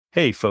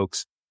Hey,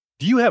 folks,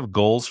 do you have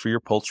goals for your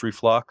poultry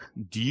flock?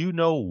 Do you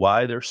know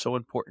why they're so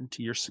important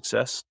to your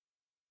success?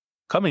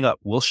 Coming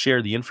up, we'll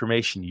share the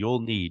information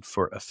you'll need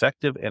for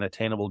effective and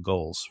attainable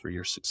goals for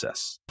your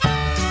success.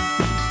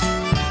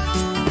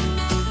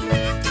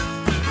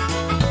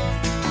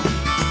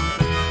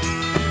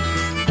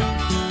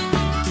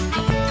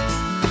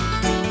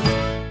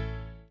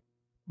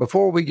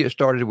 Before we get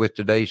started with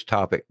today's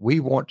topic, we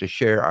want to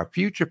share our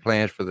future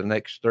plans for the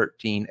next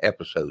 13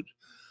 episodes.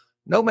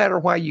 No matter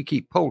why you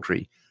keep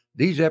poultry,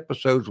 these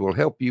episodes will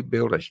help you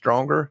build a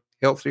stronger,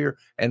 healthier,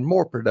 and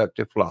more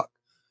productive flock.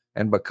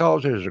 And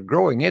because there's a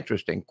growing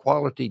interest in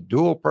quality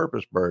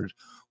dual-purpose birds,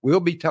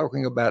 we'll be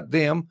talking about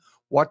them,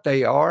 what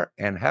they are,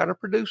 and how to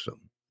produce them.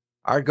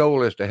 Our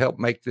goal is to help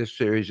make this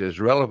series as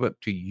relevant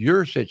to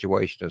your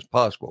situation as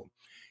possible.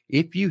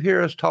 If you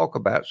hear us talk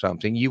about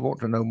something you want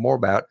to know more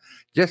about,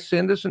 just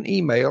send us an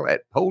email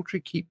at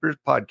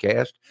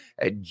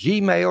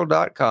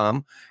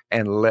poultrykeeperspodcast@gmail.com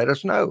and let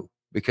us know,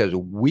 because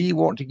we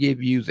want to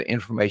give you the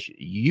information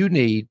you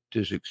need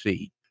to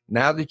succeed.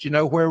 Now that you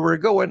know where we're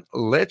going,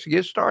 let's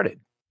get started.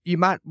 You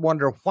might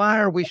wonder, why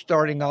are we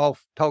starting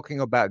off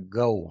talking about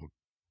gold?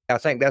 I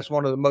think that's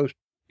one of the most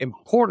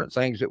important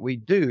things that we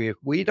do. If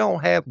we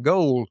don't have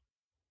goals,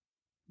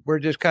 we're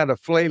just kind of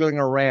flailing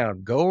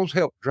around. Goals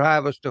help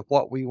drive us to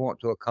what we want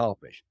to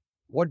accomplish.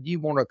 What do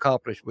you want to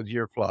accomplish with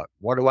your flock?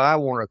 What do I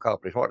want to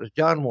accomplish? What does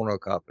John want to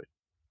accomplish?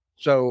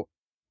 So,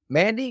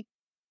 Mandy,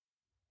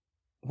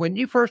 when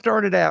you first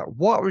started out,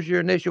 what was your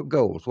initial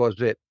goals?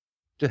 Was it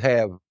to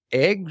have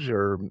eggs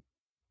or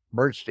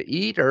birds to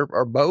eat or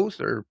both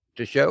or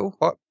to show?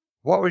 What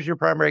was your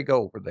primary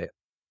goal for that?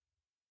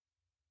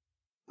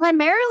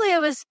 Primarily,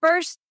 it was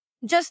first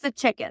just the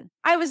chicken.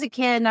 I was a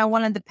kid and I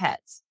wanted the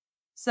pets.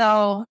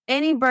 So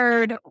any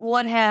bird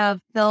would have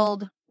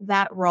filled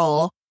that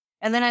role.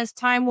 And then as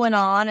time went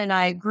on and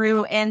I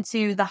grew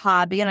into the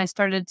hobby and I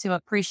started to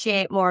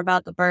appreciate more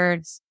about the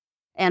birds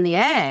and the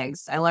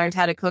eggs, I learned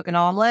how to cook an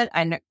omelet.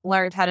 I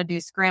learned how to do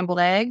scrambled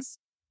eggs.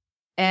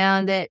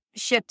 And it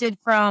shifted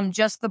from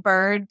just the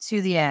bird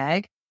to the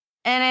egg.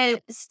 And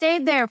it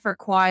stayed there for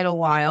quite a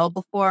while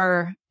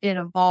before it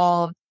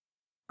evolved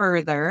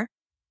further,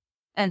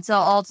 until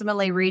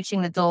ultimately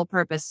reaching the dual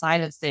purpose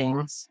side of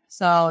things.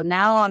 So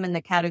now I'm in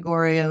the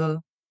category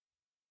of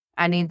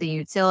I need the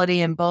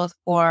utility in both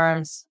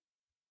forms,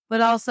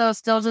 but also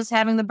still just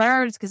having the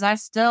birds, because I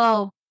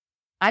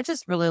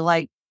just really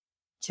like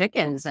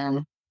chickens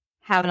and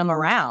having them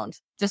around.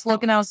 Just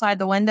looking outside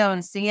the window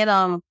and seeing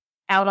them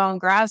out on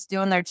grass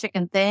doing their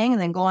chicken thing,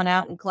 and then going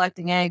out and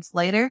collecting eggs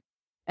later,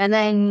 and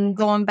then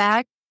going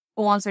back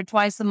once or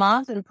twice a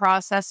month and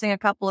processing a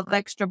couple of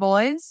extra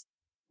boys.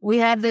 We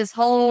had this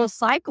whole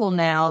cycle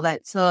now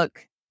that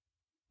took,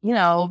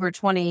 over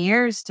 20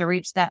 years to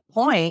reach that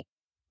point,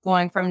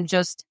 going from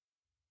just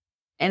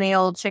any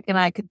old chicken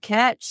I could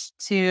catch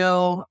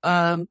to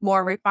a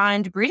more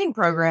refined breeding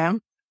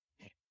program.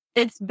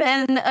 It's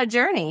been a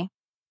journey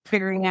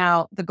figuring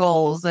out the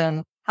goals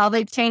and how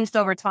they've changed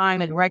over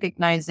time and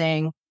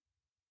recognizing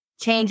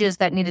changes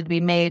that needed to be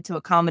made to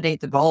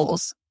accommodate the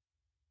goals.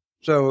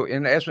 So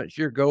in essence,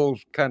 your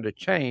goals kind of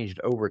changed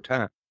over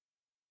time.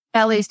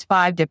 At least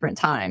 5 different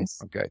times.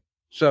 Okay.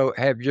 So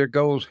have your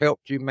goals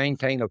helped you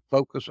maintain a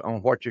focus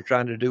on what you're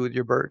trying to do with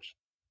your birds?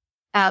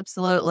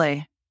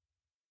 Absolutely.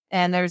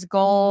 And there's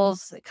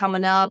goals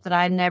coming up that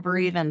I never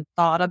even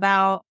thought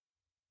about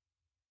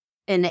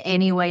in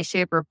any way,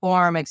 shape, or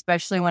form,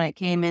 especially when it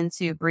came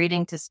into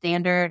breeding to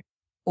standard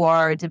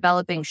or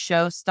developing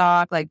show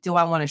stock. Like, do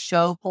I want to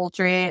show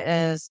poultry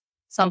is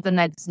something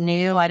that's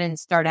new. I didn't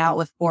start out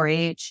with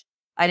 4-H.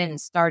 I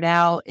didn't start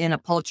out in a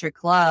poultry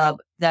club.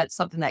 That's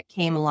something that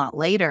came a lot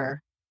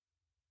later.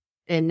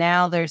 And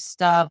now there's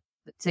stuff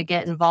to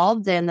get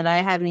involved in that I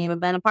haven't even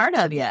been a part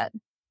of yet.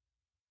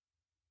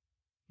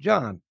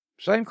 John,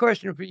 same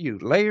question for you.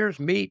 Layers,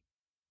 meat,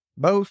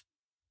 both,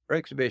 or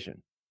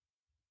exhibition?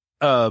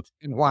 And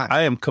why?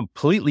 I am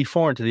completely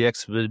foreign to the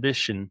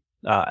exhibition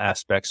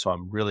aspect, so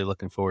I'm really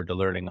looking forward to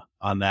learning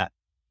on that.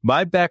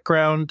 My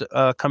background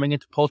coming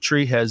into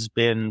poultry has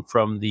been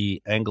from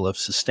the angle of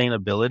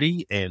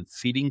sustainability and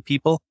feeding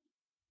people.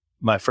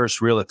 My first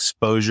real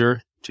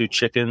exposure to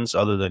chickens,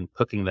 other than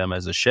cooking them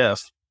as a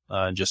chef,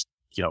 just,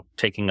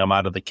 taking them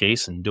out of the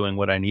case and doing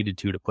what I needed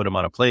to put them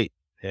on a plate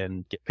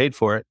and get paid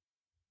for it.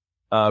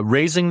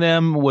 Raising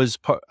them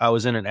I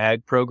was in an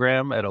ag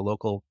program at a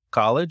local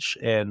college,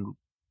 and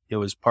it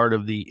was part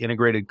of the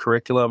integrated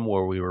curriculum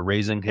where we were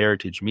raising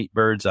heritage meat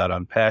birds out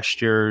on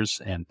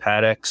pastures and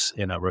paddocks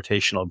in a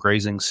rotational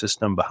grazing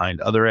system behind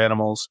other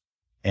animals.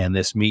 And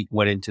this meat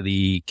went into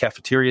the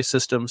cafeteria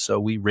system, so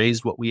we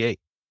raised what we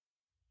ate.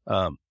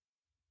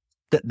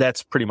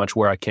 That's pretty much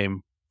where I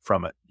came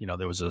from it.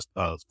 There was a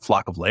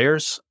flock of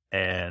layers,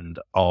 and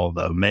all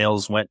the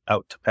males went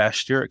out to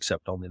pasture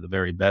except only the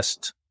very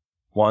best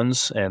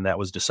ones. And that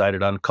was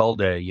decided on cull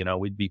day.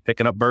 We'd be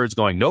picking up birds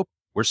going, nope,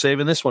 we're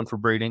saving this one for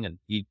breeding. And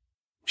he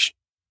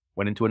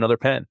went into another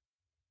pen.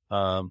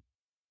 And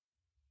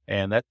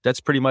that's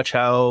pretty much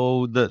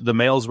how the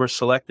males were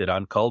selected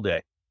on cull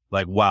day.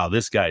 like, wow,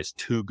 this guy's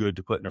too good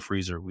to put in a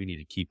freezer. We need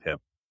to keep him.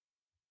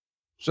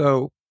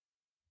 So,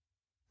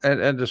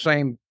 and the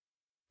same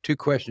two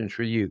questions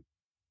for you.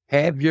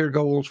 Have your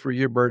goals for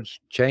your birds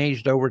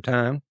changed over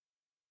time?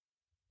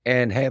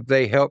 And have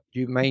they helped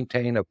you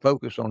maintain a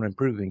focus on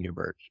improving your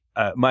birds?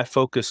 My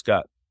focus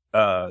got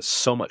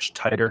so much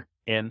tighter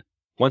in.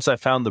 Once I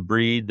found the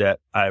breed that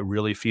I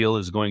really feel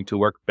is going to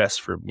work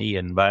best for me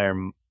in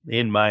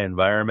my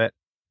environment,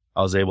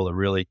 I was able to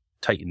really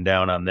tighten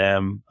down on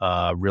them,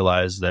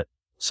 realize that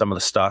some of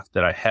the stock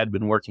that I had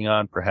been working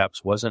on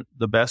perhaps wasn't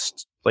the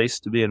best place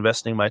to be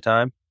investing my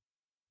time.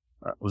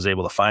 I was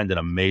able to find an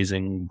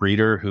amazing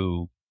breeder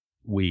who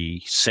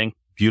we sync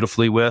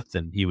beautifully with,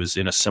 and he was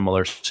in a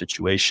similar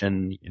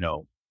situation,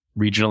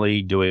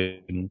 regionally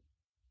doing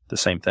the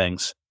same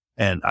things.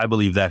 And I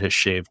believe that has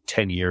shaved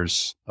 10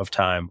 years of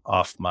time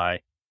off my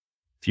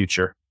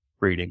future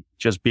breeding.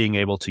 Just being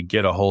able to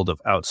get a hold of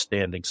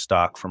outstanding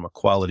stock from a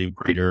quality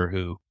breeder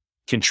who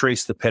can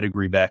trace the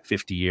pedigree back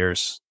 50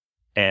 years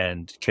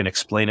and can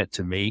explain it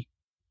to me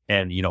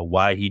and,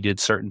 why he did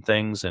certain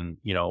things and,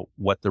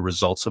 what the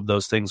results of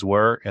those things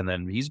were. And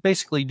then he's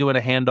basically doing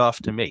a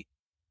handoff to me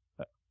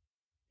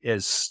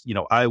as,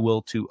 I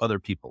will to other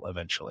people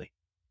eventually.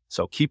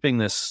 So keeping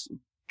this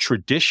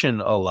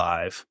tradition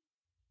alive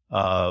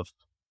of,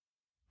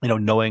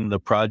 knowing the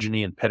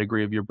progeny and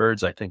pedigree of your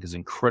birds, I think is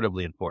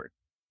incredibly important.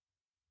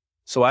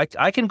 So I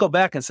can go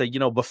back and say,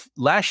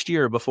 last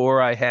year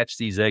before I hatched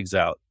these eggs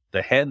out,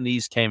 the hen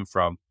these came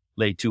from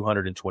laid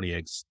 220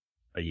 eggs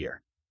a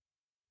year.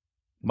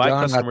 My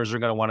John, customers are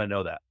going to want to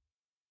know that.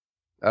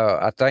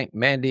 I think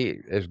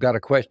Mandy has got a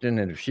question,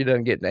 and if she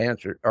doesn't get the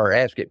answer or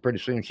ask it pretty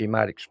soon, she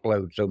might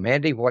explode. So,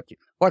 Mandy,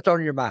 what's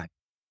on your mind?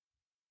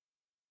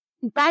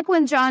 Back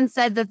when John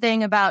said the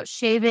thing about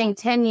shaving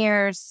 10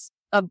 years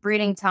of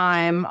breeding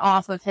time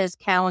off of his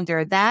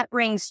calendar, that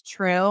rings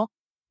true.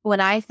 When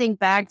I think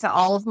back to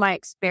all of my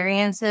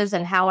experiences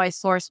and how I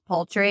source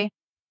poultry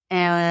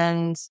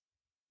and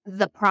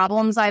the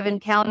problems I've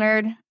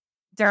encountered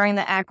during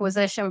the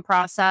acquisition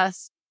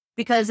process,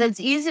 because it's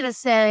easy to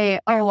say,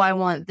 oh, I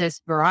want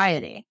this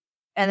variety.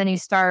 And then you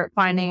start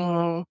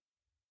finding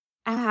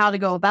how to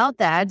go about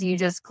that. Do you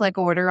just click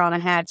order on a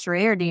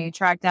hatchery, or do you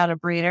track down a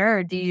breeder,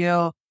 or do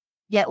you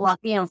get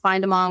lucky and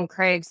find them on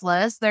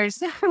Craigslist?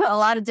 There's a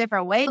lot of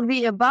different ways to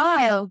be a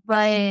buy,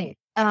 but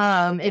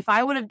if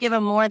I would have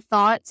given more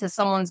thought to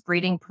someone's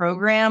breeding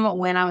program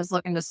when I was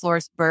looking to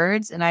source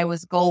birds and I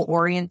was goal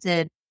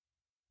oriented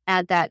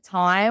at that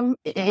time,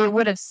 it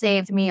would have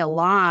saved me a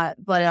lot.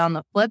 But on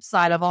the flip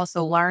side, I've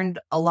also learned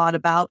a lot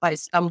about by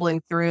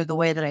stumbling through the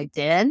way that I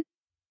did.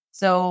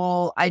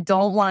 So I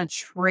don't want to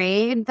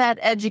trade that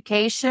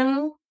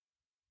education.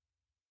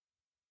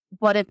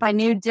 But if I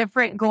knew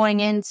different going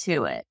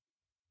into it.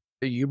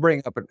 You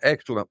bring up an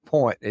excellent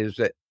point, is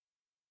that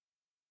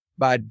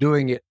by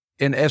doing it,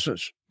 in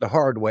essence, the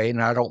hard way,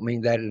 and I don't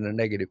mean that in a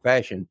negative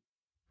fashion,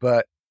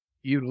 but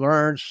you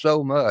learn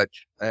so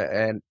much.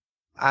 And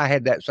I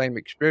had that same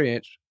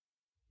experience.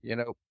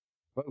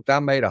 Folks, I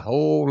made a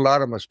whole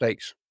lot of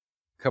mistakes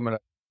coming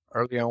up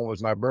early on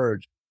with my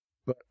birds,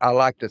 but I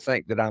like to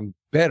think that I'm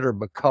better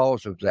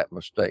because of that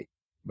mistake,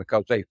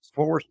 because they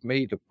forced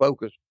me to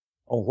focus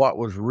on what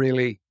was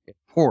really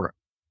important.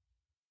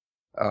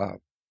 A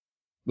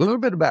little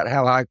bit about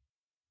how I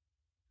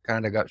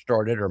kind of got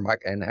started,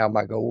 and how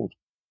my goals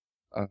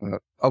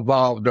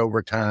evolved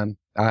over time.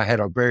 I had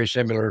a very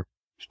similar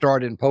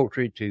start in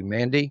poultry to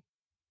Mandy.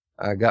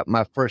 I got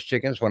my first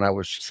chickens when I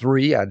was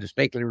 3. I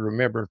distinctly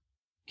remember,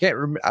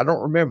 I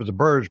don't remember the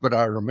birds, but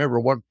I remember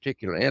one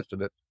particular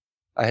incident.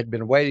 I had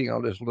been waiting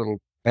on this little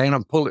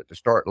Bantam pullet to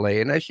start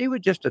laying. Now, she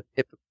was just a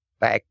typical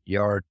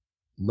backyard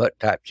mutt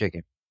type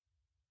chicken.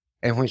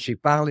 And when she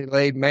finally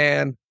laid,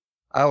 man,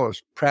 I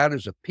was proud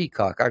as a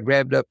peacock. I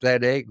grabbed up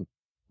that egg,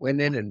 went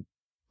in and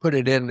put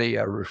it in the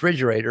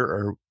refrigerator,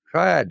 or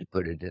tried to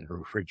put it in the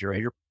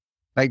refrigerator.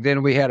 Back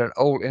then, we had an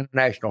old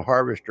International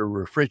Harvester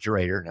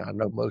refrigerator. Now, I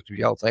know most of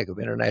y'all think of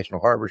International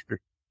Harvester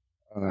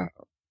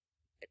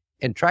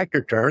in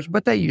tractor terms,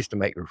 but they used to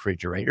make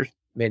refrigerators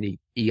many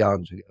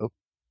eons ago.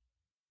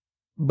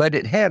 But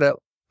it had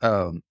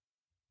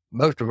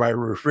most of our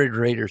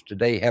refrigerators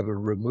today have a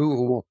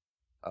removable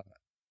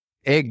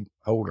egg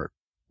holder.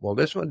 Well,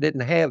 this one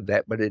didn't have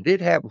that, but it did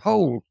have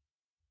holes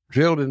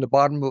drilled in the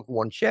bottom of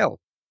one shelf.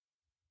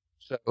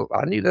 So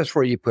I knew that's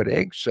where you put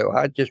eggs. So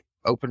I just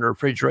opened the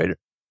refrigerator,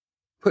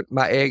 put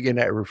my egg in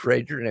that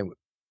refrigerator, and it went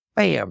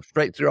bam,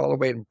 straight through all the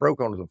way and broke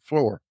onto the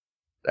floor.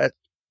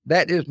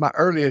 That is my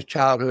earliest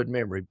childhood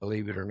memory,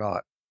 believe it or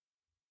not.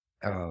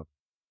 About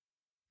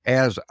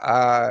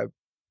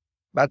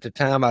the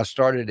time I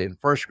started in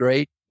first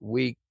grade,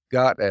 we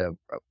got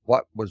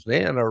what was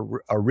then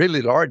a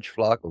really large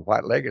flock of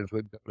white leghorns.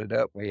 We built it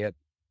up. We had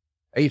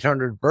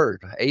 800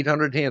 birds,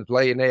 800 hens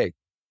laying eggs.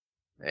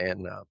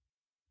 And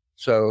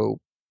so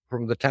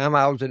from the time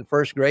I was in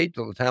first grade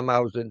till the time I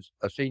was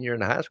a senior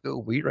in high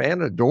school, we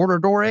ran a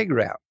door-to-door egg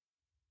route.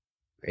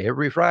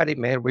 Every Friday,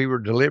 man, we were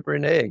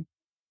delivering eggs.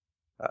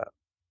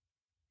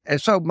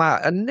 And so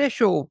my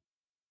initial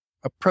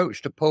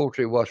approach to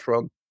poultry was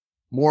from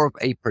more of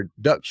a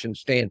production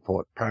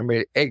standpoint,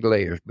 primarily egg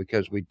layers,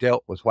 because we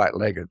dealt with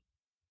white-legged.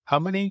 How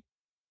many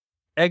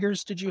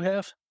eggers did you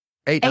have?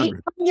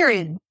 800.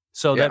 800.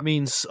 So Yeah. that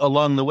means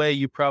along the way,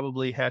 you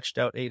probably hatched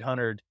out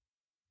 800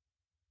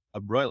 a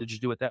broiler. Did you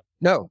do it that?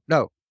 No.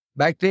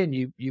 Back then,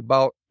 you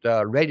bought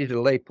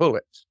ready-to-lay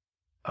pullets.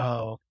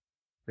 Oh,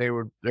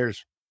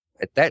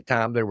 At that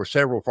time, there were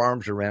several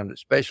farms around that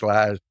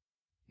specialized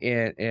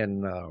in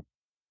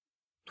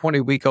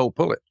 20-week-old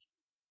pullets.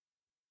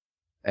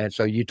 And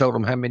so you told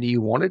them how many you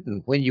wanted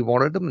and when you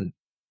wanted them. And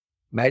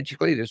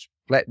magically, this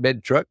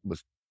flatbed truck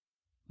with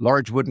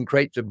large wooden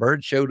crates of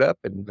birds showed up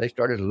and they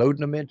started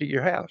loading them into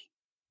your house.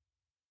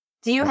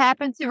 Do you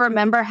happen to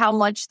remember how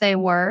much they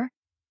were?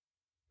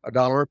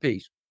 $1 a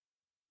piece.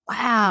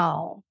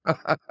 Wow.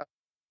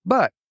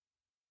 But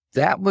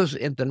that was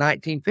in the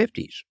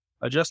 1950s.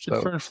 adjusted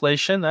So- for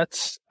inflation.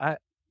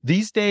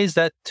 These days,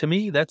 to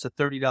me, that's a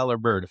 $30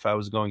 bird. If I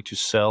was going to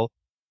sell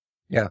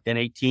Yeah. an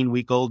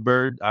 18-week-old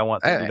bird, I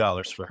want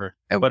 $30 for her.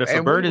 And- But if a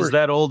and bird we is were-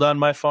 that old on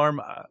my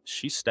farm,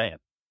 she's staying.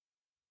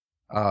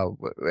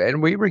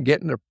 And we were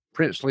getting a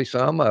princely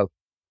sum of,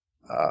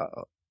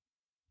 I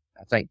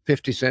think,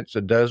 50 cents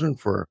a dozen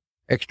for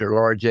extra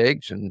large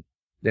eggs. And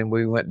then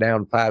we went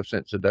down 5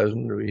 cents a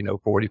dozen, or,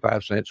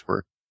 45 cents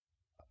for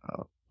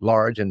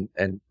large and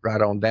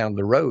right on down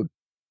the road.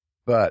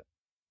 But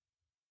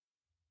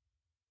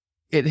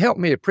it helped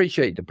me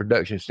appreciate the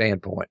production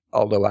standpoint,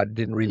 although I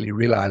didn't really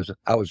realize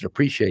I was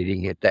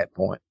appreciating it at that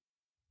point.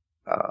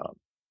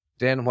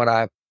 Then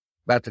about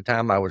the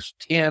time I was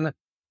 10,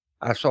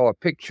 I saw a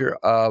picture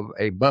of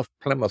a buff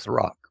Plymouth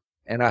Rock,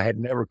 and I had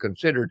never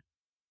considered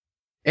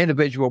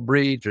individual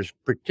breeds or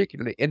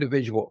particularly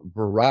individual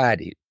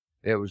varieties.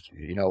 It was,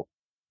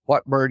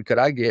 what bird could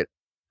I get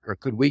or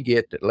could we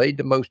get that laid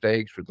the most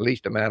eggs for the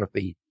least amount of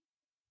feed?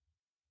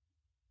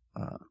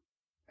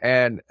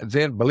 And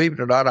then, believe it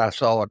or not, I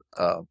saw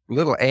a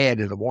little ad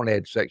in the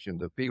one-ad section of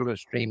the Field and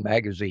Stream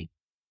magazine.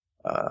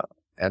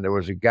 And there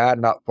was a guy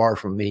not far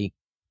from me,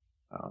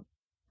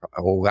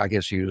 I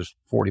guess he was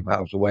 40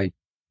 miles away,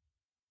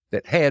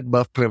 that had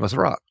buff Plymouth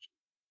Rocks.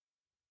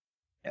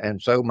 And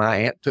so my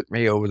aunt took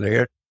me over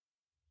there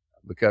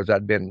because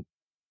I'd been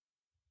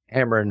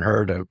hammering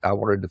her I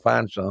wanted to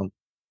find some.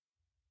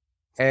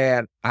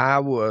 And I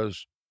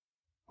was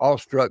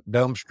awestruck,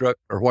 dumbstruck,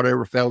 or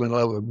whatever, fell in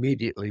love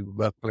immediately with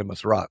buff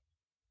Plymouth Rock.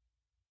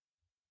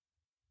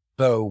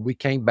 So we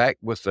came back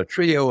with a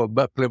trio of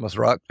buff Plymouth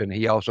Rocks, and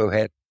he also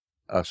had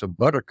some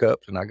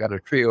buttercups, and I got a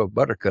trio of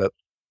buttercups.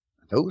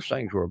 Those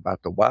things were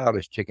about the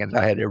wildest chickens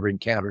I had ever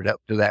encountered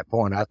up to that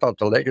point. I thought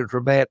the leggers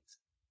were bad.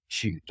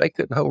 Shoot, they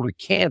couldn't hold a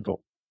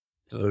candle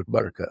to those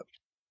buttercups.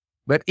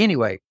 But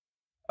anyway,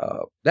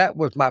 that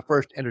was my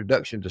first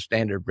introduction to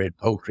standard bred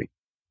poultry.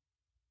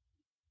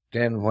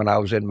 Then when I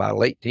was in my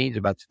late teens,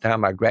 about the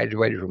time I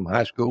graduated from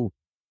high school,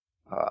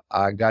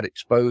 I got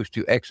exposed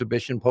to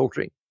exhibition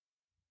poultry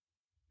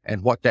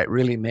and what that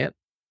really meant.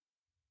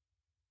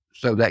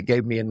 So that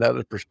gave me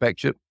another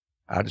perspective.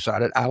 I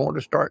decided I want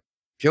to start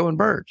showing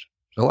birds.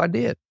 So I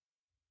did.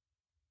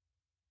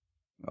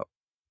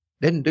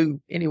 Didn't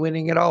do any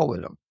winning at all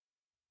with them.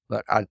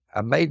 But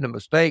I made the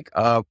mistake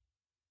of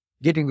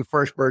getting the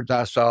first birds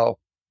I saw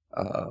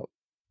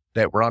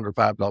that were under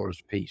 $5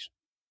 a piece.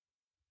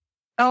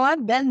 Oh,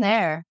 I've been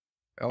there.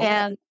 Oh,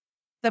 And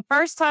the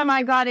first time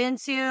I got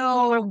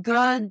into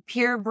good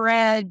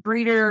purebred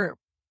breeder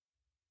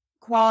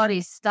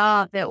quality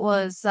stuff, it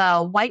was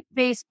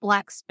white-faced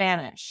black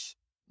Spanish.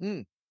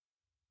 Mm.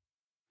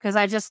 Because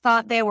I just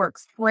thought they were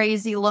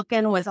crazy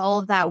looking with all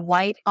of that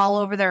white all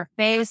over their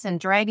face and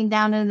dragging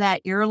down into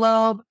that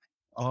earlobe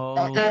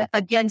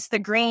against the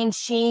green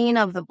sheen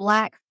of the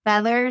black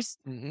feathers.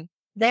 Mhm.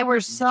 They were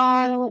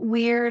so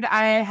weird.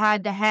 I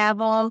had to have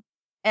them.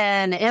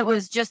 And it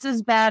was just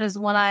as bad as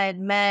when I had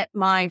met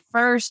my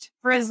first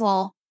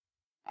frizzle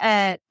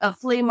at a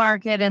flea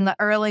market in the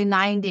early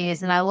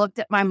 90s. And I looked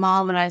at my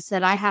mom and I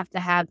said, I have to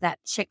have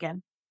that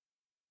chicken.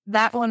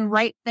 That one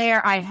right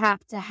there, I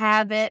have to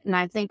have it. And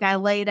I think I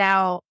laid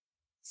out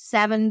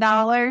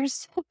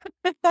 $7.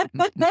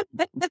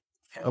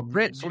 A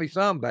princely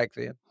sum back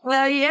then.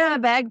 Well, yeah,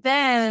 back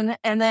then.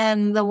 And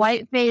then the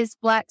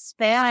white-faced black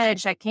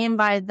Spanish, I came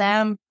by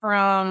them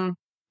from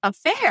a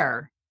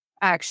fair,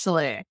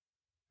 actually.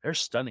 They're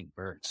stunning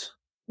birds.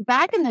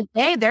 Back in the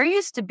day, there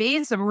used to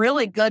be some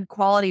really good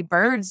quality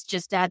birds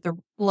just at the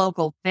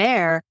local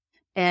fair,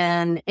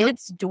 and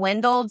it's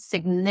dwindled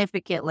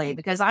significantly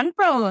because I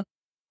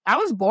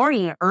was born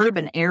in an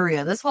urban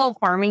area. This whole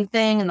farming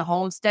thing and the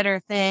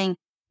homesteader thing,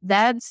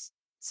 that's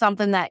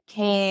something that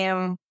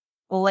came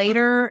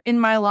later in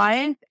my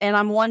life, and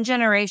I'm one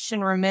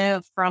generation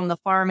removed from the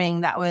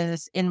farming that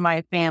was in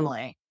my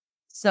family.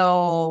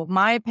 So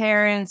my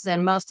parents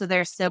and most of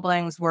their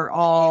siblings were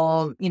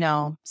all,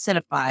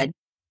 citified.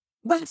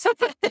 But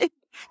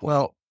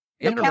Well,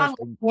 the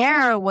interesting.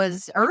 California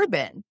was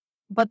urban,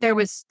 but there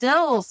was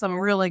still some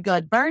really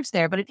good birds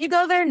there. But if you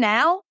go there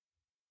now,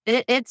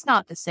 it's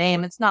not the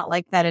same. It's not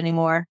like that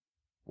anymore.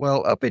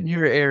 Well, up in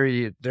your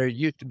area, there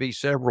used to be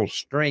several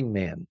string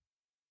men,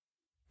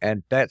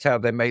 and that's how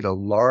they made a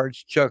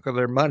large chunk of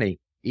their money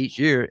each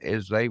year.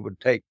 Is they would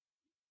take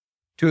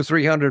 200 or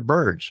 300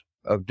 birds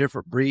of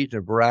different breeds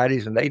and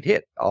varieties, and they'd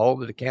hit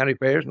all of the county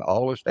fairs and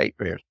all the state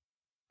fairs.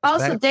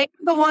 Also, they're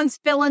the ones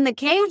filling the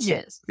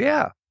cages.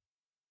 Yeah,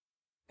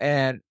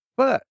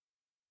 but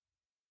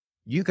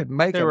you could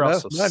make They were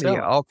enough also money selling.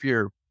 off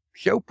your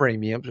show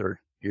premiums or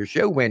your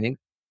show winning.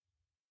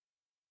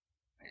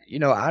 You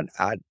know, I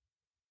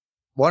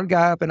one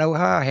guy up in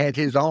Ohio had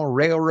his own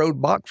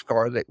railroad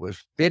boxcar that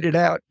was fitted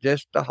out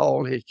just to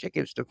haul his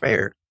chickens to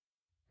fairs,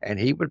 and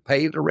he would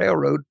pay the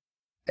railroad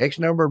X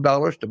number of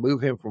dollars to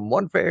move him from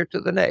one fair to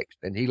the next,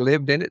 and he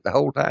lived in it the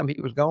whole time he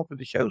was gone for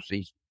the show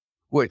season,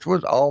 which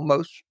was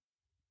almost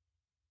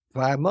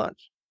 5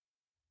 months.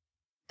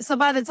 So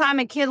by the time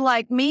a kid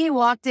like me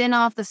walked in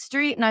off the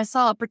street and I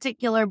saw a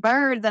particular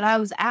bird that I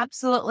was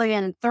absolutely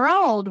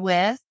enthralled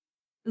with,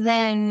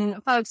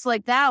 then folks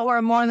like that were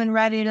more than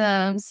ready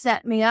to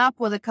set me up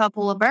with a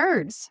couple of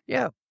birds.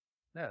 Yeah.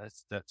 Yeah,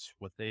 that's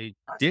what they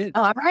did.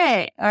 All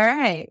right. All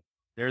right.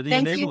 They're the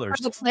Thank you enablers.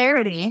 for the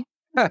clarity.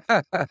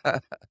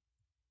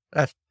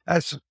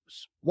 That's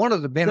one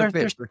of the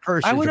benefits for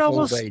curses I would of old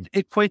almost age.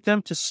 equate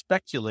them to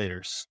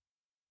speculators.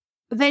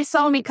 They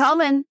saw me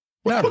coming.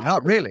 No,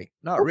 not really.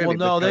 Not really.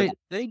 Well, no, because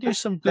they do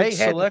some good they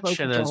had to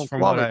selection, focus as on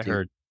from what I quality.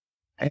 heard.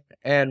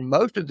 And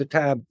most of the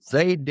time,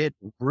 they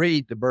didn't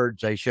breed the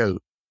birds they showed.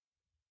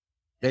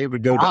 They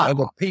would go to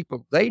other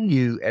people they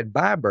knew and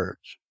buy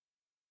birds.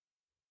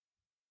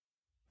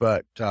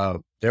 But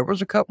there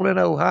was a couple in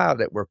Ohio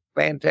that were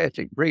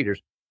fantastic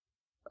breeders.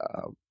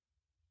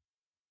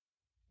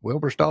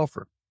 Wilbur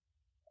Stauffer.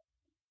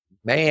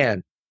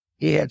 Man,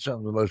 he had some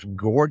of the most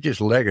gorgeous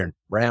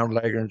brown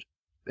leghorns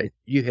that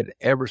you had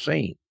ever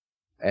seen.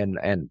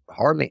 And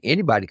hardly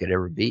anybody could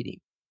ever beat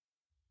him.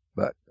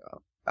 But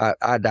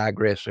I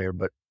digress there.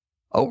 But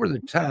over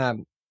the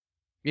time,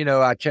 you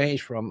know, I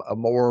changed from a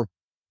more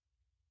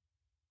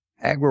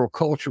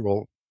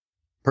agricultural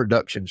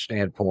production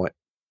standpoint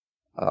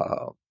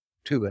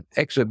to an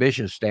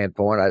exhibition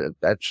standpoint.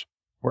 That's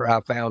where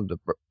I found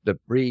the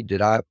breed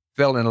that I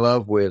fell in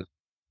love with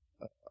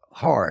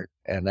hard,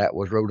 and that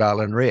was Rhode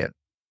Island Red.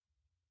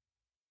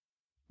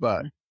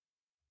 But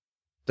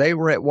they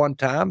were at one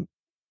time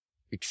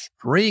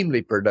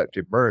extremely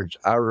productive birds.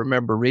 I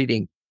remember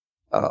reading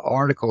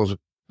articles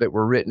that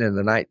were written in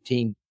the late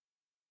teens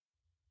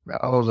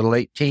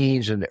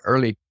and the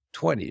early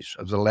 20s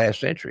of the last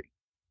century.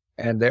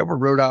 And there were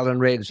Rhode Island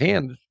Reds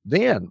hens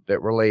then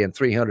that were laying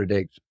 300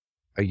 eggs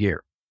a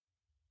year.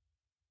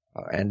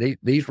 And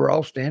these were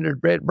all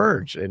standard bred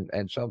birds.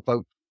 And some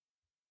folks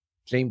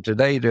seem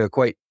today to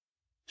equate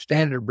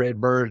standard bred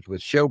birds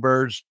with show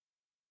birds.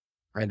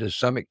 And to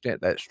some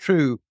extent, that's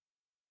true.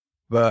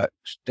 But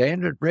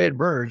standard bred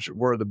birds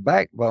were the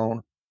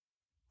backbone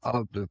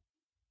of the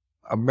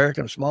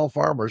American small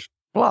farmers'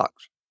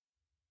 flocks.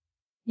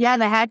 Yeah,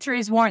 the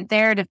hatcheries weren't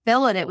there to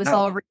fill it. It was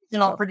all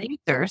regional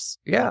producers.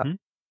 Yeah. Mm-hmm.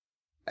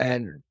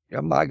 And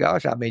oh my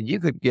gosh, I mean, you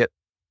could get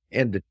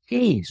in the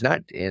teens,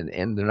 not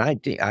in the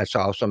 19. I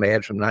saw some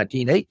ads from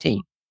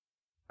 1918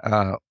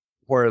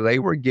 where they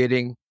were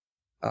getting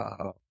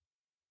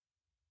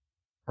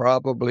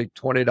probably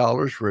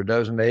 $20 for a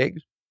dozen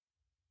eggs.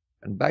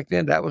 And back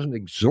then, that was an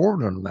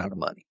exorbitant amount of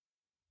money.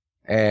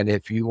 And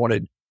if you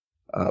wanted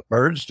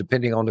birds,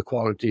 depending on the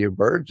quality of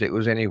birds, it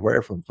was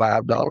anywhere from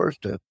 $5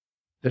 to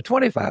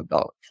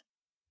 $25.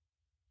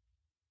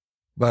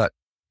 But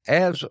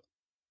as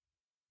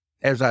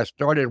I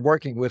started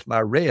working with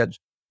my reds,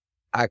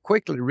 I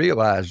quickly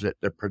realized that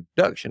the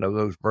production of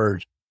those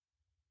birds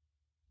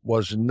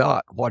was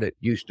not what it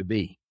used to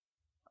be.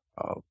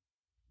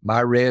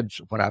 My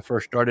reds, when I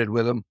first started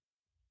with them,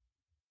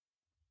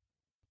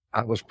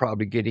 I was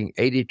probably getting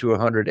 80 to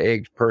 100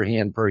 eggs per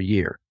hen per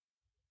year.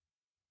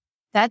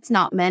 That's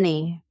not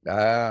many.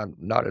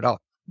 Not at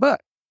all.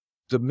 But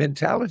the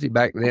mentality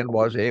back then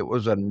was it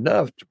was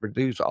enough to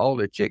produce all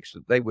the chicks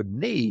that they would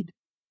need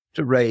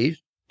to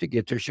raise to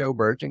get their show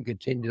birds and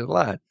continue the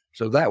line.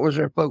 So that was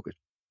their focus.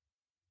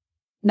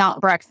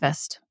 Not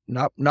breakfast.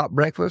 Not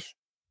breakfast,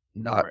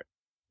 not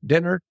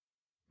dinner,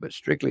 but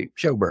strictly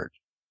show birds.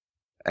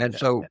 And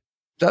so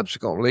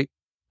subsequently,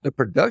 the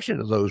production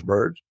of those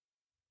birds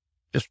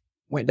just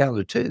went down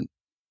the tube.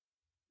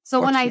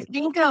 So when I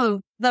think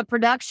of the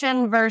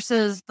production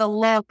versus the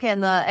look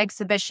and the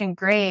exhibition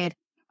grade,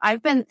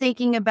 I've been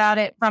thinking about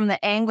it from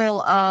the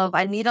angle of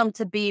I need them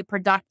to be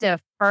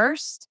productive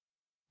first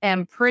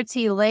and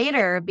pretty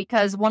later,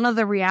 because one of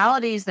the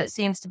realities that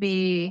seems to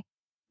be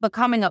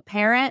becoming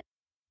apparent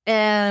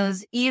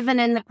is even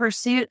in the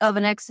pursuit of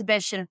an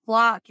exhibition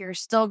flock, you're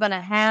still going to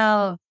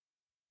have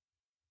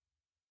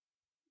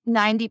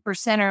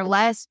 90% or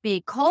less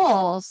be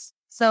culls.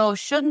 So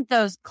shouldn't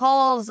those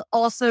culls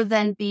also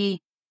then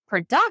be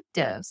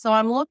productive? So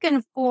I'm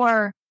looking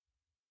for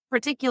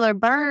particular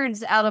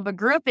birds out of a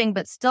grouping,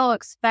 but still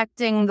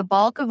expecting the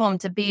bulk of them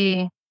to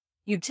be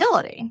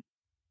utility.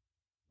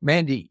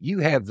 Mandy, you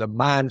have the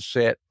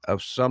mindset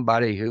of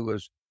somebody who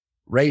was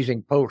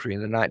raising poultry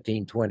in the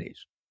 1920s.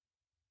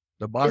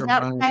 The Is bottom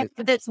that line back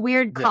to this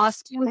weird Yes.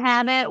 costume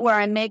habit where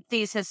I make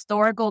these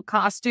historical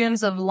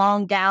costumes of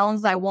long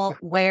gowns I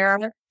won't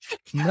wear?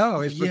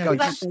 no, it's Yeah,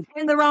 because That's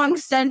in the wrong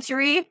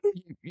century.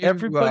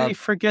 Everybody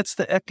forgets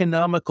the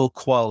economical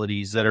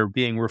qualities that are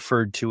being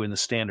referred to in the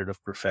standard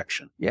of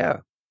perfection. yeah.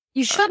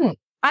 You shouldn't.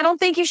 I don't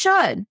think you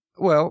should.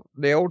 Well,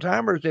 the old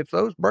timers, if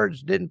those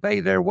birds didn't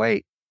pay their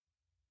weight,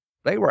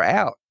 they were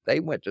out. They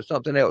went to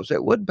something else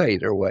that would pay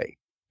their weight.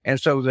 And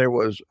so there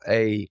was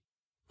a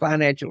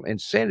financial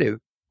incentive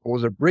for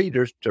the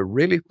breeders to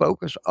really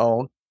focus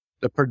on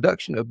the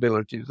production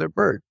ability of their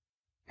bird,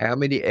 how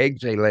many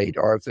eggs they laid,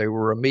 or if they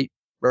were a meat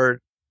bird,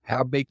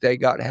 how big they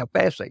got, how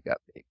fast they got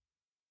big.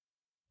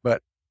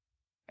 But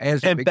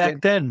as it And began,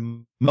 back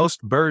then,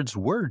 most birds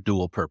were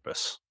dual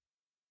purpose.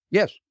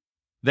 yes,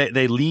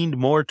 They leaned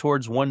more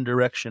towards one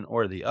direction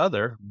or the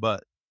other,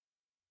 but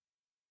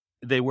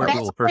they were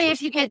dual Especially purpose.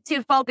 if you get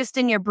too focused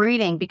in your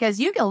breeding, because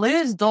you can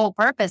lose dual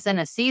purpose in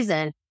a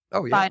season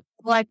oh yeah, by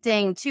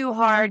selecting too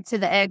hard to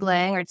the egg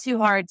laying or too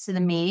hard to the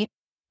meat.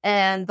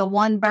 And the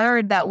one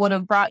bird that would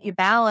have brought you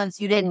balance,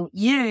 you didn't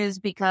use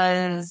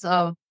because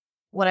of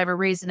whatever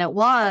reason it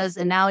was.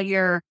 And now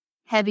you're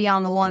heavy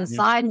on the one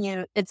side,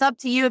 and it's up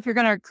to you if you're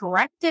going to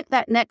correct it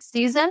that next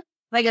season.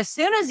 Like, as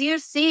soon as you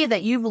see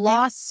that you've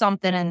lost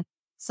something in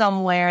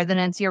somewhere, then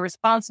it's your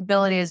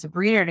responsibility as a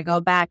breeder to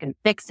go back and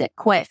fix it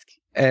quick.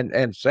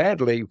 and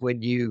sadly,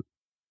 when you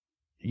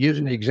use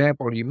an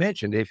example you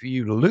mentioned, if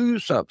you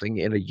lose something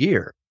in a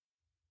year,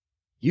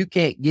 you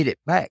can't get it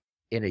back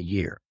in a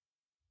year.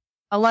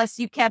 Unless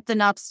you kept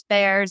enough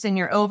spares in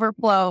your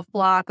overflow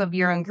flock of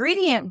your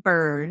ingredient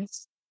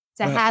birds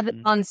to have it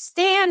on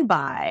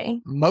standby.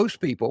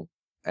 Most people,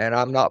 and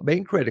I'm not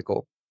being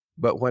critical,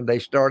 but when they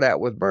start out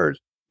with birds,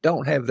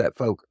 don't have that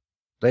focus.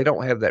 They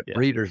don't have that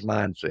breeder's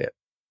mindset.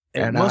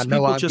 And I most know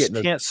people I'm just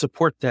getting can't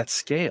support that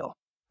scale.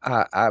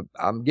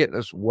 I'm getting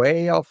us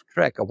way off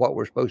track of what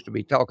we're supposed to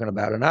be talking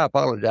about, and I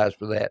apologize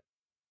for that.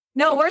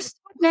 No, we're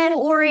men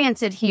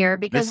oriented here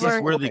because This is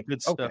we're where the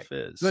good stuff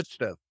is. Good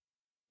stuff.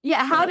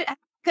 yeah.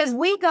 Because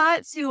we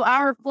got to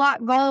our flock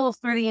goals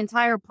through the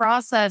entire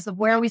process of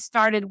where we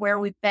started, where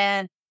we've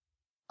been,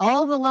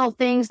 all the little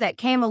things that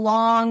came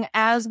along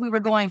as we were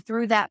going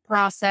through that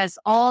process,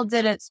 all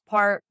did its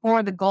part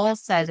for the goal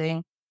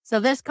setting. So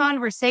this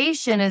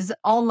conversation is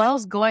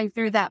almost going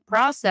through that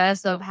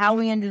process of how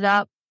we ended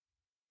up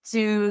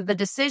to the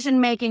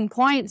decision-making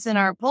points in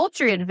our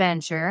poultry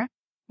adventure,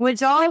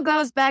 which all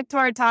goes back to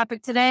our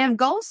topic today of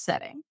goal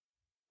setting.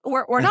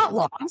 We're not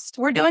lost.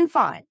 We're doing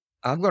fine.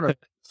 I'm going to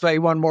say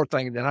one more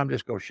thing, then I'm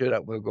just going to shut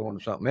up. We'll go on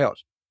to something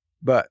else.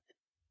 But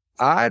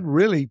I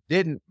really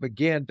didn't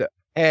begin to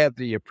have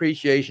the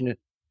appreciation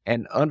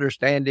and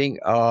understanding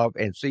of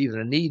and see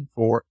the need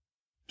for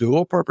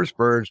dual purpose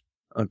birds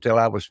until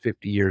I was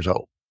 50 years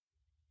old.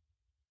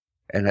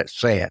 And that's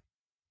sad.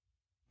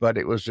 But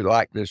it was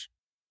like this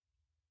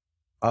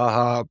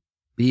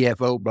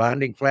BFO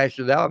blinding flash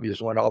of the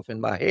obvious went off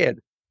in my head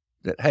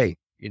that, hey,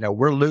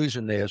 we're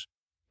losing this.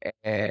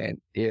 And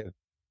if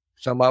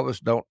some of us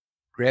don't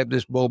grab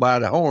this bull by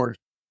the horns,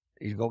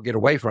 he's going to get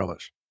away from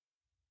us.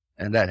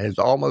 And that has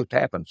almost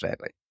happened,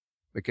 sadly,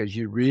 because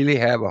you really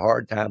have a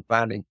hard time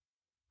finding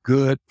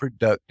good,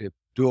 productive,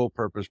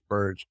 dual-purpose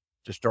birds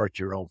to start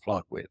your own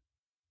flock with.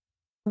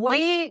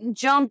 We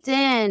jumped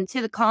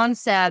into the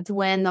concept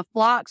when the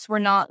flocks were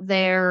not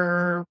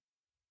there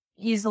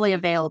easily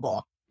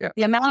available. Yeah.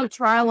 The amount of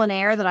trial and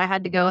error that I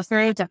had to go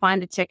through to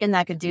find a chicken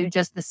that could do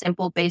just the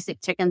simple,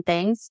 basic chicken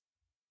things,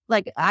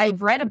 like,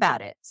 I've read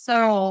about it.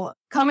 So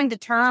coming to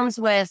terms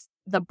with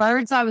the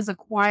birds I was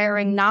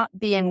acquiring not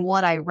being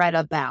what I read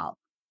about.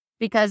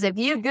 Because if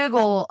you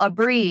Google a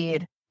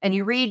breed and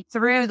you read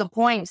through the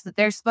points that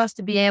they're supposed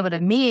to be able to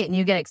meet and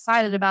you get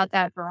excited about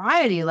that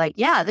variety, like,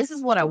 yeah, this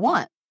is what I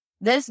want.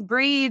 This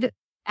breed,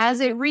 as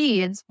it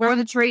reads, what are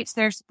the traits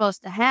they're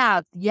supposed to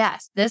have?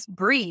 Yes, this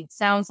breed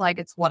sounds like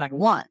it's what I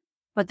want.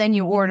 But then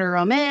you order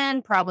them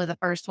in, probably the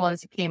first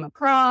ones you came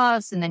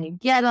across, and then you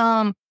get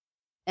them,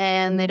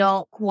 and they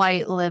don't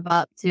quite live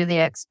up to the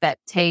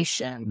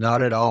expectation.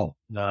 Not at all.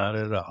 Not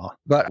at all.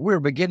 But we're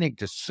beginning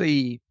to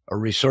see a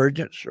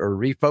resurgence or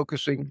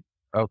refocusing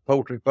of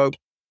poultry folks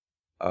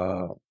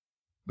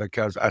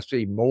because I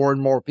see more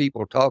and more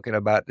people talking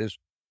about this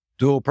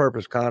dual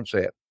purpose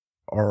concept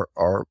or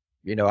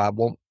I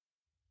want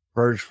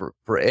birds for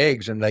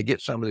eggs, and they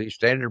get some of these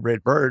standard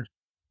bred birds.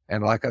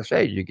 And like I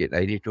said, you get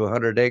 80 to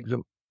 100 eggs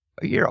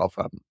a year off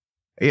of them.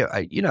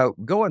 Yeah,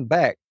 going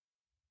back,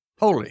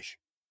 Polish.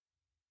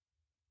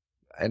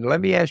 And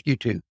let me ask you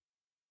too,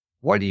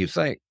 what do you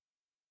think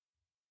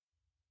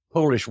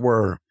Polish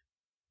were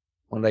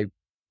when they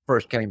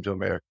first came to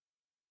America?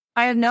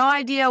 I have no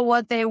idea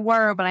what they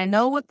were, but I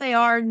know what they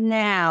are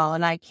now.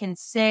 And I can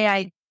say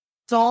I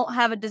don't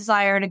have a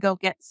desire to go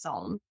get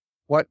some.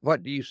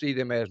 What do you see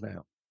them as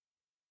now?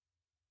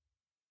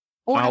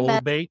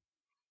 Owl bait?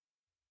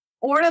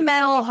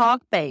 Ornamental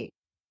hawk bait.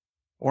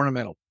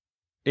 Ornamental.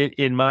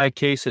 In my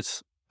case,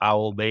 it's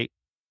owl bait.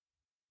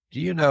 Do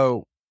you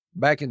know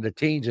back in the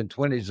teens and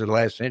 20s of the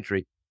last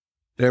century,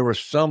 there were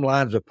some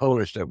lines of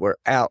Polish that were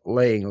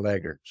outlaying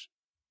Leghorns.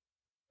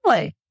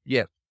 Really?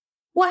 Yes.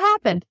 What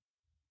happened?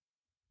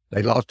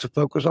 They lost the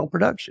focus on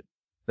production.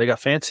 They got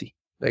fancy.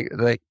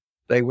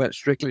 They went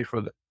strictly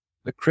for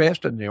the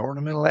crest and the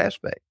ornamental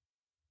aspect.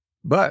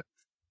 But,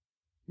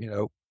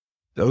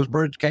 those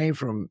birds came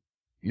from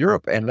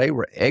Europe and they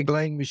were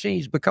egg-laying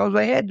machines because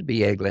they had to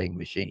be egg-laying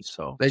machines.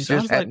 So they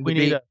sounds just like happened we to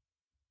be need a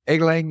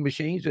egg-laying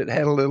machines that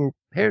had a little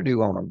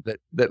hairdo on them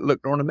that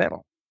looked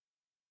ornamental.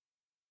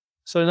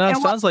 So now it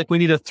And sounds like we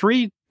need a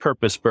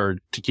 3-purpose bird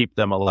to keep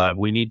them alive.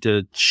 We need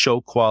to show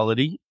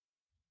quality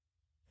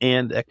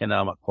and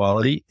economic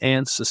quality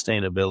and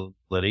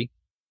sustainability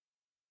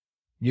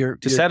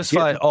to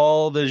satisfy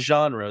all the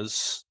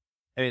genres.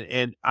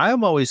 And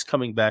I'm always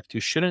coming back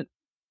to, shouldn't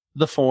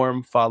the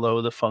form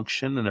follow the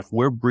function? And if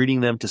we're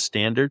breeding them to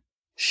standard,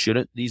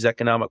 shouldn't these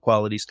economic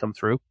qualities come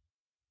through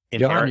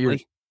inherently?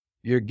 John,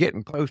 you're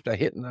getting close to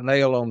hitting the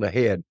nail on the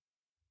head.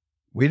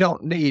 We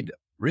don't need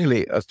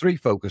really a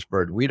 3-focus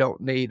bird. We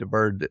don't need a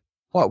bird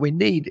what we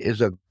need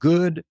is a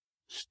good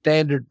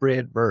standard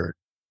bred bird,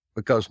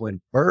 because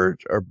when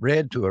birds are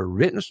bred to a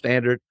written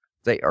standard,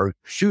 they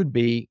should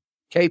be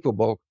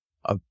capable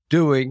of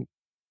doing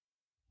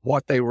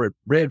what they were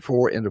bred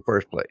for in the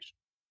first place.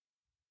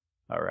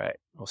 All right.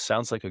 Well,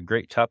 sounds like a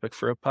great topic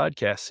for a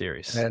podcast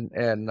series. And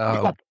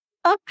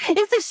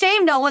it's a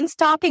shame no one's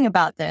talking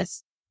about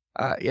this.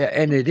 yeah,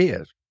 and it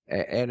is.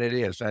 And it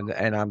is. And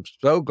I'm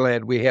so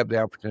glad we have the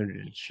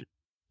opportunity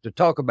to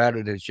talk about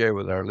it and share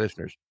with our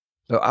listeners.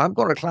 So I'm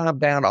going to climb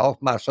down off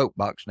my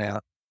soapbox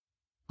now.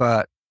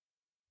 But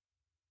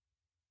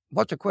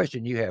what's a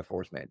question you have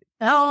for us, Mandy?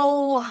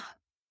 Oh,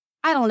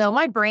 I don't know.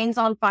 My brain's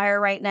on fire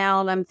right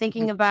now, and I'm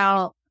thinking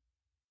about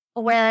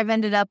where I've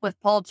ended up with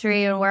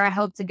poultry and where I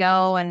hope to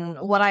go and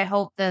what I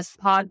hope this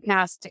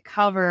podcast to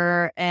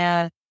cover.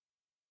 And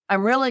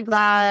I'm really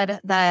glad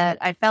that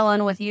I fell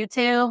in with you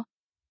two.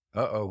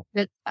 Uh-oh.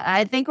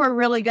 I think we're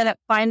really good at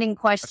finding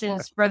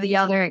questions for the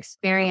other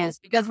experience,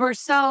 because we're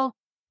so,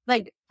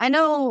 I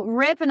know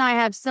Rip and I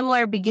have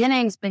similar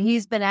beginnings, but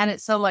he's been at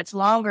it so much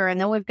longer. And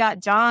then we've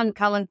got John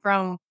coming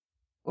from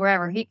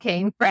wherever he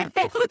came from.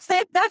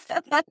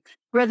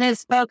 Where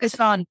this focus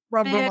on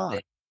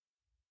food.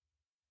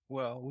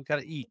 Well, we got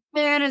to eat.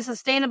 Food and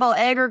sustainable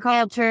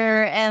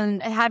agriculture,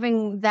 and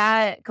having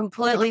that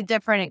completely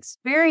different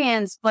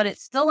experience, but it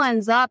still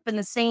ends up in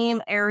the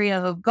same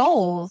area of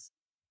goals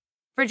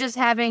for just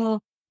having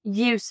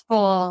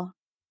useful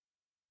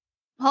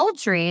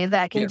poultry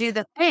that can do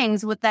the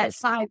things with that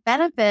side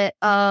benefit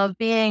of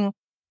being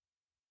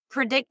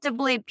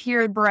predictably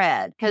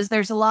purebred, because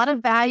there's a lot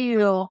of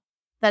value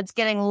that's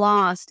getting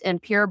lost in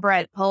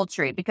purebred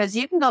poultry, because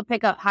you can go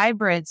pick up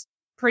hybrids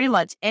pretty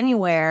much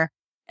anywhere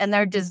and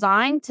they're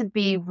designed to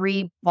be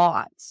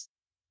rebought.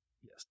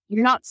 Yes.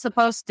 You're not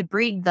supposed to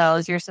breed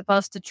those. You're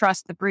supposed to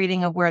trust the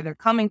breeding of where they're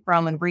coming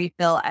from and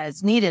refill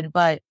as needed.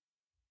 But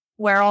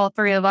where all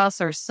three of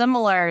us are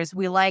similar is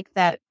we like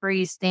that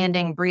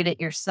freestanding, breed it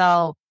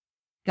yourself,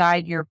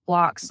 guide your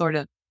flock sort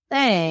of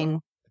thing.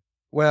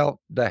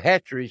 Well, the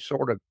hatchery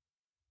sort of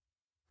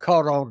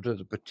caught on to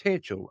the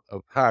potential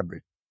of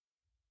hybrid.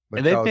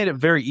 And they've made it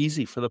very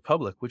easy for the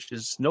public, which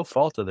is no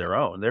fault of their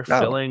own. They're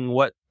filling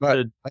what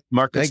the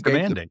market's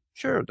demanding.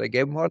 They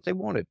gave them what they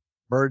wanted.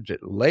 Birds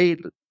that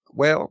laid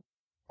well,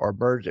 or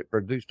birds that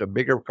produced a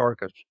bigger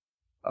carcass.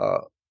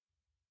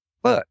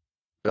 But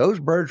those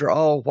birds are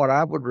all what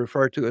I would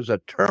refer to as a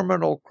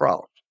terminal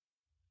cross.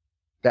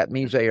 That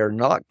means they are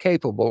not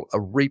capable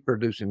of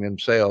reproducing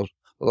themselves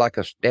like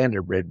a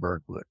standard bred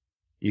bird would.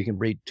 You can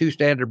breed 2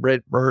 standard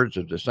bred birds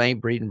of the same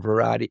breeding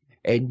variety,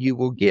 and you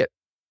will get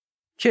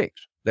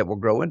chicks that will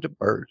grow into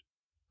birds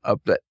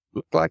that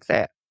look like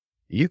that.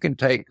 You can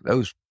take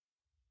those,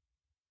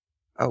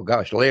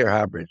 layer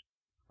hybrids,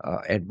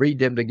 and breed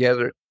them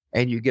together,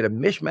 and you get a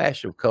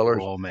mishmash of colors.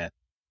 Oh, man.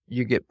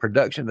 You get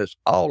production that's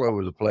all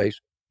over the place.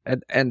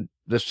 And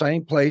the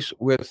same place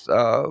with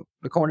the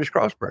Cornish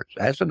crossbirds.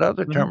 That's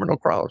another terminal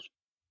cross.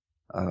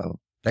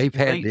 They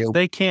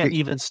can't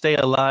even stay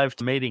alive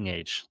to mating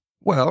age.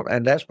 Well,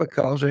 and that's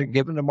because they're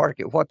giving the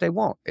market what they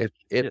want.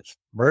 It's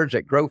birds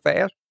that grow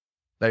fast.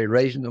 They're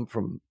raising them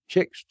from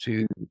chicks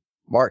to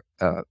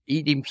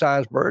eating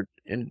sized birds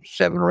in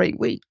 7 or 8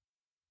 weeks.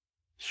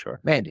 Sure.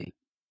 Mandy.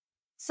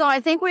 So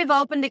I think we've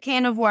opened a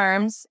can of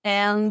worms,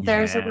 and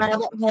there's a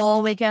rabbit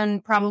hole we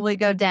can probably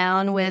go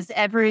down with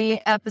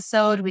every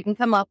episode we can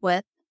come up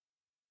with.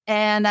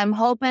 And I'm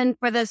hoping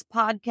for this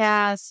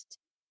podcast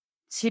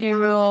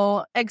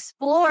to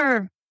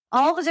explore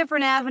all the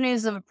different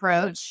avenues of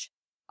approach,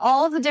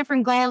 all of the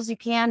different goals you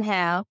can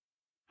have,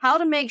 how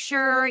to make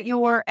sure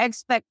your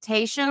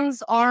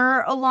expectations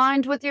are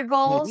aligned with your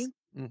goals,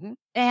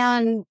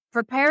 and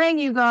preparing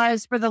you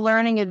guys for the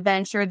learning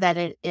adventure that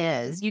it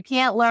is. You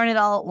can't learn it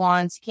all at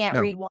once. You can't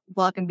read one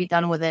book and be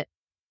done with it.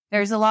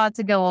 There's a lot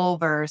to go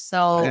over.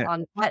 So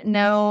on that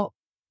note,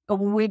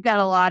 we've got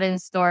a lot in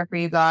store for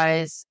you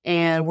guys,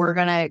 and we're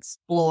going to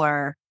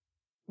explore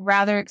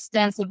rather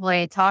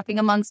extensively, talking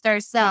amongst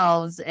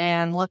ourselves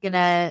and looking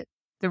at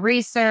the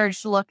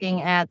research,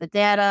 looking at the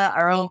data,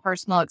 our own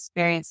personal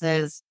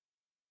experiences.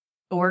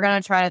 We're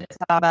going to try to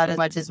talk about as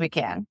much as we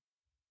can.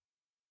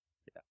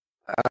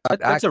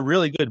 That's a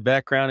really good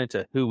background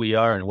into who we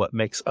are and what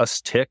makes us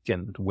tick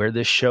and where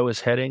this show is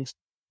heading.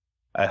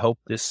 I hope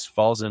this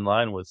falls in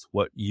line with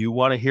what you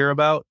want to hear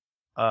about.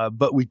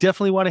 But we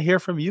definitely want to hear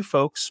from you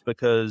folks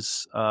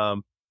because,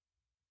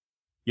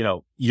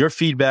 your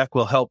feedback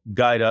will help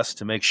guide us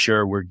to make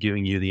sure we're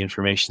giving you the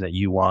information that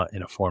you want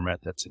in a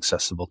format that's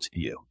accessible to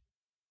you.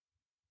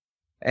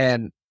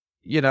 And,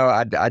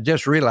 I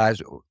just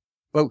realized,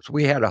 folks,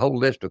 we had a whole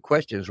list of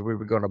questions we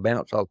were going to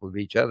bounce off of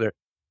each other,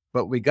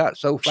 but we got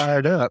so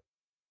fired up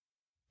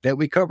that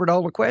we covered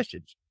all the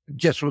questions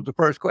just with the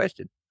first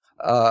question.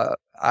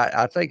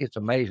 I think it's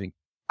amazing.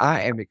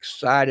 I am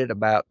excited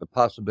about the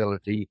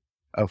possibility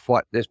of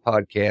what this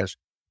podcast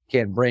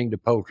can bring to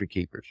poultry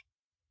keepers.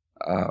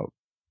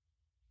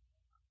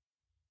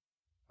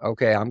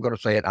 Okay, I'm going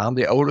to say it. I'm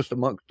the oldest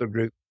amongst the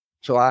group,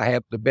 so I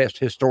have the best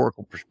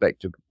historical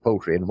perspective of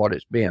poultry and what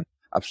it's been.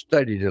 I've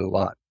studied it a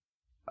lot.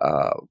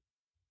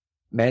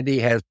 Mandy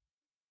has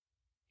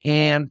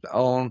hands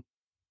on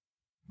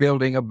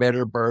building a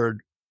better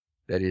bird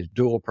that is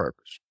dual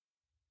purpose.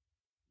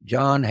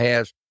 John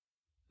has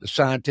the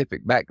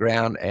scientific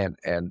background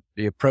and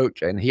the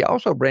approach, and he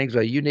also brings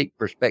a unique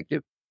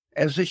perspective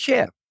as a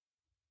chef.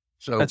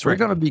 So we're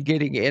going to be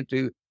getting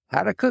into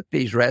how to cook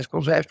these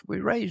rascals after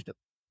we raise them,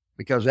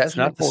 because that's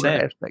an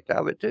important aspect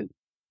of it too.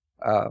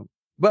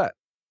 But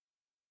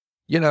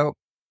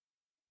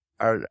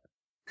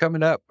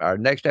coming up, our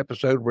next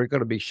episode, we're going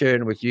to be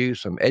sharing with you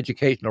some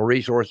educational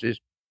resources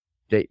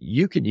that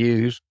you can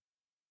use.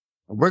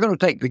 We're going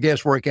to take the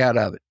guesswork out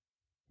of it.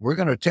 We're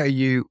going to tell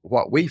you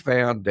what we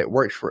found that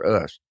works for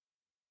us.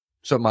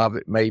 Some of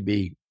it may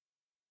be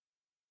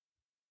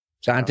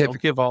scientific.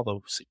 Don't give all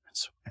those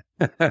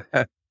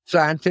secrets.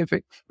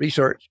 Scientific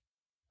research.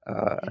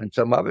 And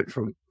some of it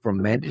from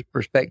Mandy's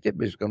perspective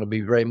is going to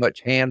be very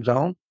much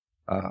hands-on.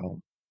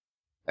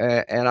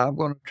 And I'm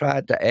going to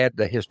try to add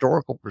the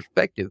historical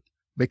perspective,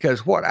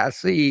 because what I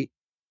see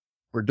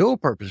for dual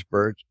purpose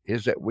birds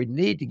is that we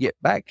need to get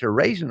back to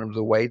raising them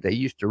the way they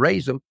used to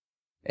raise them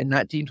in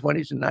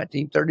 1920s and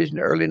 1930s and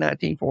early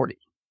 1940s,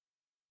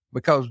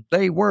 because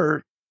they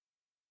were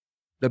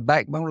the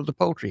backbone of the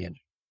poultry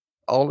industry,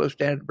 all those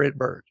standard bred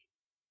birds.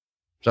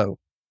 So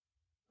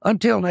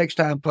until next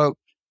time,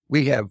 folks,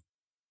 we have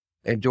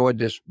enjoyed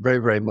this very,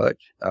 very much.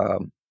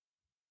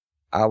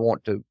 I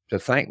want to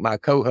thank my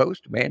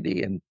co-host,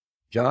 Mandy and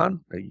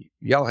John.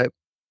 Y'all have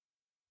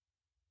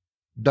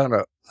done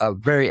a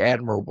very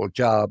admirable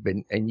job,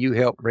 and you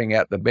helped bring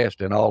out the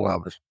best in all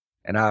of us.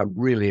 And I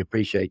really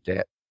appreciate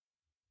that.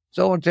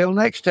 So until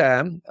next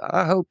time,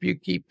 I hope you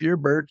keep your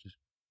birds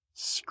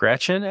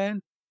scratching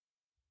and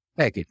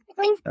pecking.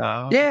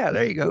 Yeah,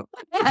 there you go.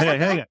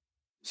 Hang on.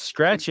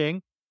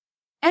 Scratching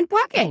and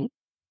pecking.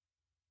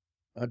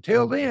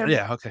 Until then,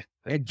 yeah, okay.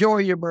 Enjoy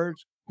your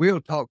birds.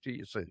 We'll talk to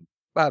you soon.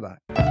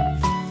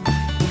 Bye-bye.